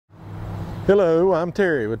Hello, I'm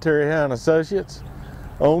Terry with Terry Howe & Associates,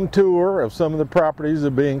 on tour of some of the properties that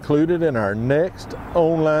will be included in our next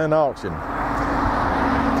online auction.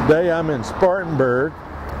 Today I'm in Spartanburg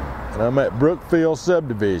and I'm at Brookfield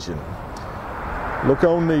Subdivision. Look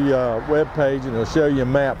on the web page and it'll show you a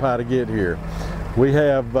map how to get here. We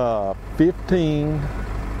have 15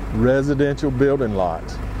 residential building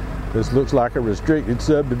lots. This looks like a restricted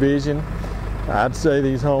subdivision. I'd say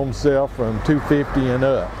these homes sell from $250 and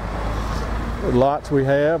up. The lots we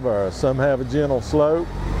have are, some have a gentle slope,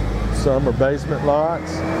 some are basement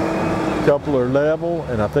lots, a couple are level,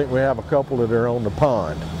 and I think we have a couple that are on the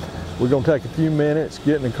pond. We're going to take a few minutes,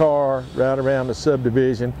 get in the car, ride around the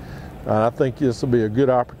subdivision. I think this will be a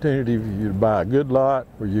good opportunity for you to buy a good lot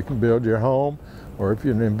where you can build your home, or if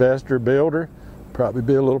you're an investor builder, probably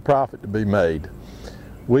be a little profit to be made.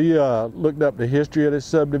 We looked up the history of this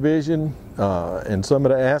subdivision and some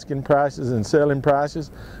of the asking prices and selling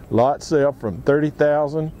prices. Lots sell from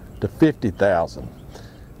 $30,000 to $50,000.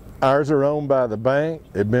 Ours are owned by the bank.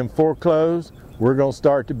 They've been foreclosed. We're going to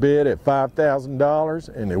start the bid at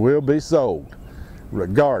 $5,000 and it will be sold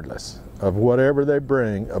regardless of whatever they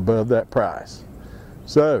bring above that price.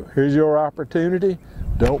 So here's your opportunity.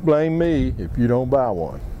 Don't blame me if you don't buy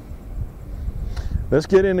one. Let's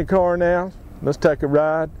get in the car now. Let's take a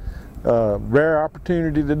ride. Rare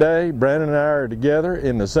opportunity today. Brandon and I are together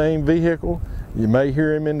in the same vehicle. You may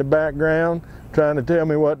hear him in the background trying to tell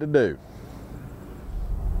me what to do.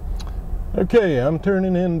 Okay, I'm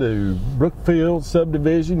turning into Brookfield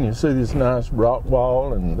Subdivision. You see this nice rock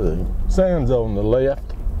wall and the sand's on the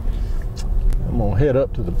left. I'm going to head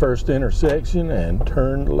up to the first intersection and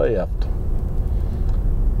turn left.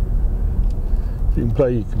 If you can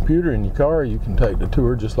play your computer in your car, you can take the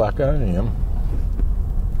tour just like I am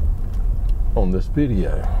on this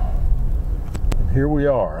video. And here we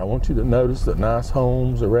are. I want you to notice the nice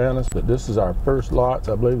homes around us, but this is our first lots.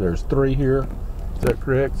 I believe there's 3 here. Is that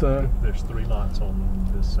correct, son? There's 3 lots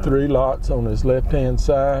on this side. 3 lots on this left-hand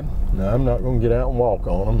side. Now, I'm not going to get out and walk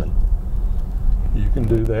on them, and you can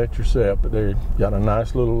do that yourself, but they've got a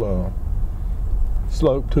nice little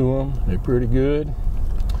slope to them. They're pretty good.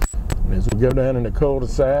 And as we go down in the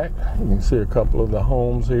cul-de-sac, you can see a couple of the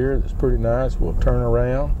homes here. That's pretty nice. We'll turn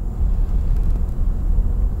around.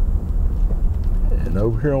 And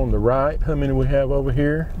over here on the right, how many we have over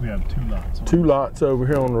here? We have 2 lots. 2 lots over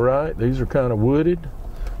here on the right. These are kind of wooded.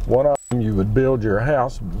 One of them you would build your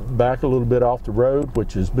house back a little bit off the road,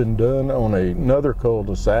 which has been done on another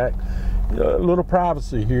cul-de-sac. A little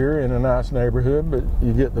privacy here in a nice neighborhood, but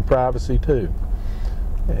you get the privacy too.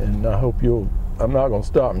 And I hope you'll, I'm not going to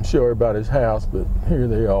stop and show everybody's house, but here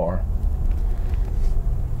they are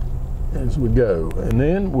as we go. And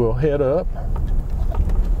then we'll head up.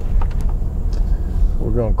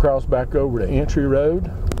 We're going to cross back over to Entry Road,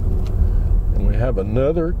 and we have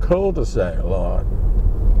another cul-de-sac lot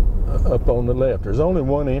up on the left. There's only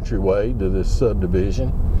one entryway to this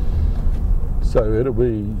subdivision, so it'll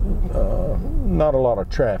be not a lot of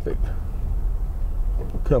traffic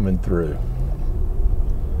coming through.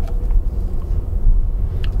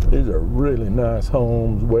 These are really nice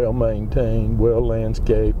homes, well maintained, well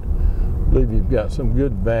landscaped. I believe you've got some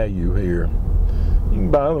good value here. You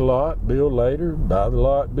can buy the lot, build later, buy the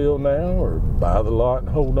lot, build now, or buy the lot and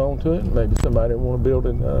hold on to it. Maybe somebody will want to build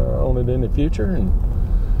it, on it in the future, and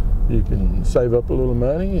you can save up a little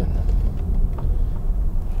money and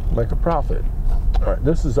make a profit. All right,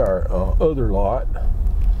 this is our other lot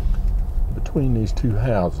between these 2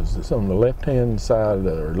 houses. It's on the left-hand side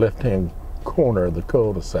or left-hand corner of the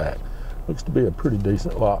cul-de-sac. Looks to be a pretty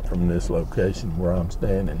decent lot from this location where I'm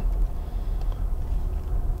standing.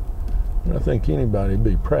 I think anybody would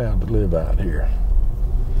be proud to live out here.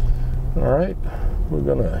 All right, we're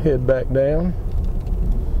going to head back down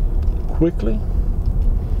quickly,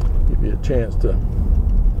 give you a chance to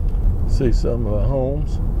see some of the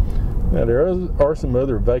homes. Now, there are some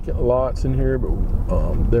other vacant lots in here,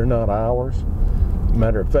 but they're not ours.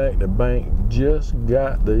 Matter of fact, the bank just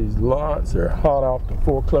got these lots. They're hot off the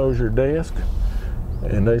foreclosure desk,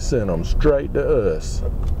 and they sent them straight to us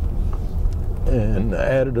and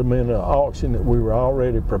added them in an auction that we were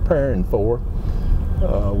already preparing for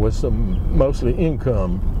with some mostly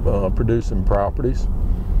income producing properties.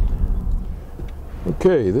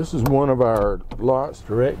 Okay, this is one of our lots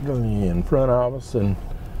directly in front of us, and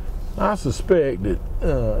I suspect that,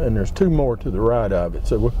 and there's 2 more to the right of it,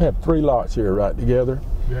 so we'll have 3 lots here right together.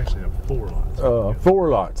 We actually have 4 lots. 4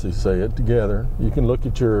 lots, he said, together. You can look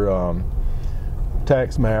at your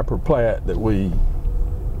tax map or plat that we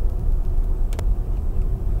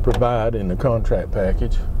provide in the contract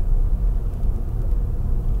package.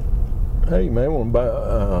 hey, you may want to buy,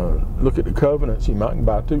 look at the covenants. You might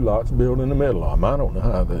buy 2 lots, build in the middle of them. I don't know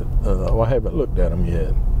how that, I haven't looked at them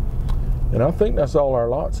yet. And I think that's all our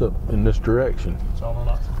lots up in this direction. That's all our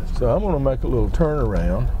lots in this direction. So I'm going to make a little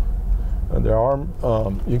turnaround. There are,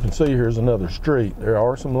 you can see here's another street. There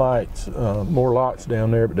are some lights, more lots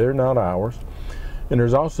down there, but they're not ours. And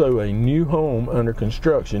there's also a new home under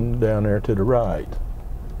construction down there to the right.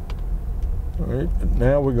 All right,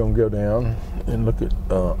 now we're going to go down and look at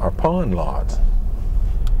our pond lots.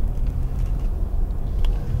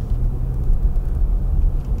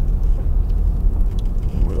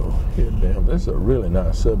 We'll head down. This is a really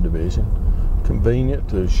nice subdivision. Convenient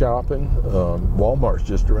to shopping. Walmart's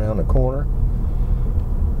just around the corner.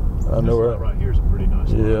 I know this lot right here is a pretty nice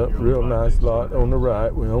lot. Yeah, real nice lot on the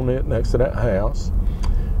right. We own it next to that house.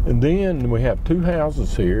 And then we have 2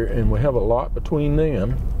 houses here, and we have a lot between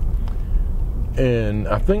them. And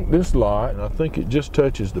I think this lot, and I think it just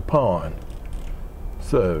touches the pond.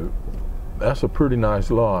 So that's a pretty nice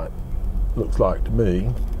lot, looks like to me.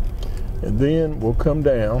 And then we'll come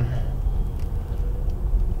down,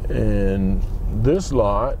 and this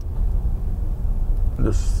lot,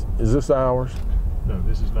 is this ours? No,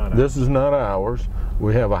 this is not ours. This is not ours.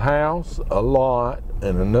 We have a house, a lot,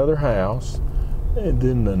 and another house. And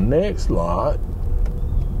then the next lot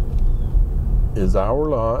is our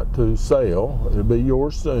lot to sell. It'll be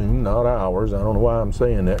yours soon, not ours. I don't know why I'm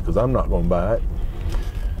saying that, because I'm not going to buy it.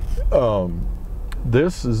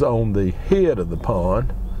 This is on the head of the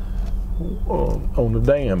pond, on the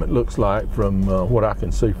dam, it looks like, from what I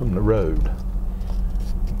can see from the road.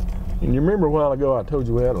 And you remember a while ago I told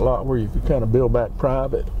you we had a lot where you could kind of build back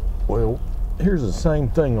private? Well, here's the same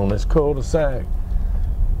thing on this cul-de-sac.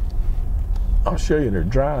 I'll show you their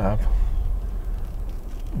drive,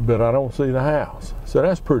 but I don't see the house. So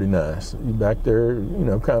that's pretty nice. You back there, you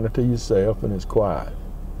know, kind of to yourself, and it's quiet.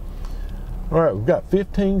 All right, we've got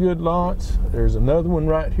 15 good lots. There's another one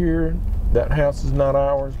right here. That house is not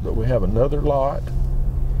ours, but we have another lot.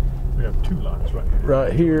 We have 2 lots right here.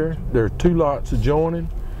 Right here, there are 2 lots adjoining.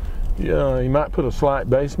 Yeah, you might put a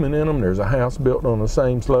slight basement in them. There's a house built on the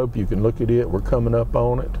same slope. You can look at it. We're coming up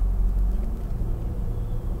on it.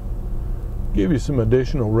 Give you some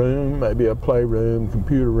additional room, maybe a playroom,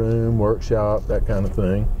 computer room, workshop, that kind of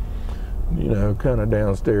thing. You know, kind of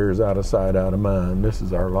downstairs, out of sight, out of mind. This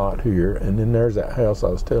is our lot here. And then there's that house I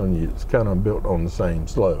was telling you. It's kind of built on the same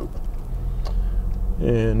slope.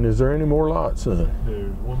 And is there any more lots, son?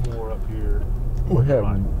 There's one more up here. We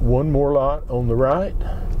have one more lot on the right.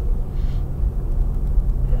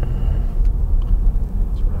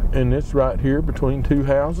 And it's right here between 2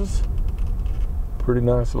 houses. Pretty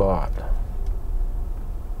nice lot.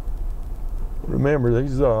 Remember,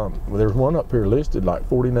 these there's one up here listed like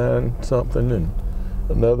 49 something, and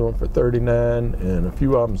another one for 39, and a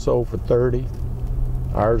few of them sold for 30.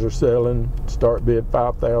 Ours are selling, start bid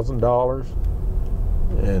 $5,000,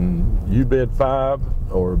 and you bid 5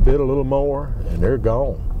 or bid a little more, and they're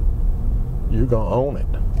gone. You're gonna own it.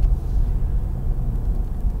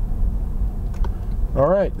 All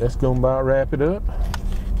right, that's gonna about wrap it up.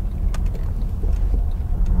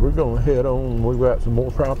 We're going to head on. We've got some more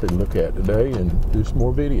property to look at today and do some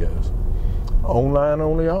more videos. Online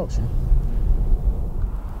only auction.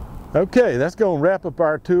 Okay, that's going to wrap up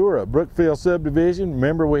our tour of Brookfield Subdivision.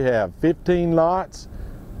 Remember, we have 15 lots.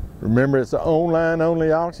 Remember, it's an online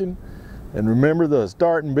only auction. And remember, the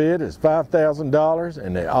starting bid is $5,000,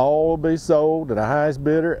 and they all will be sold to the highest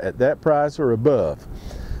bidder at that price or above.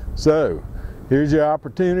 So, here's your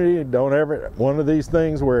opportunity. Don't ever, one of these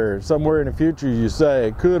things where somewhere in the future you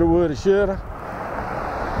say, coulda, woulda, shoulda,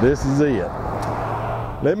 this is it.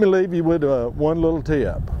 Let me leave you with one little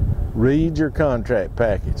tip. Read your contract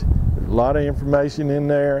package. There's a lot of information in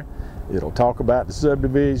there. It'll talk about the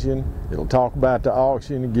subdivision. It'll talk about the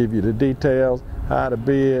auction and give you the details, how to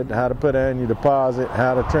bid, how to put down your deposit,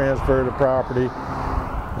 how to transfer the property,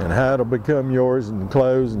 and how it'll become yours and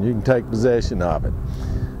close, and you can take possession of it.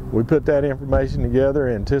 We put that information together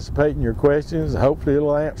anticipating your questions. Hopefully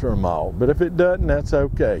it'll answer them all. But if it doesn't, that's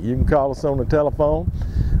okay. You can call us on the telephone.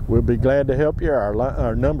 We'll be glad to help you.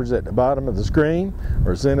 Our number's at the bottom of the screen,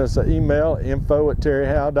 or send us an email,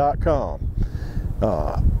 info@terryhowe.com.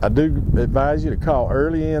 I do advise you to call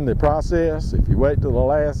early in the process. If you wait till the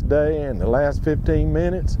last day and the last 15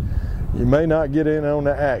 minutes, you may not get in on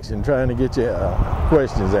the action trying to get your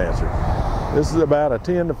questions answered. This is about a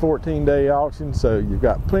 10 to 14 day auction, so you've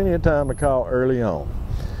got plenty of time to call early on.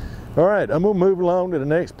 All right, I'm gonna move along to the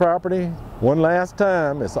next property. One last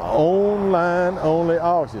time, it's an online only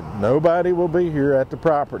auction. Nobody will be here at the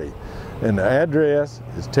property. And the address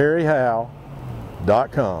is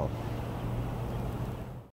terryhowe.com.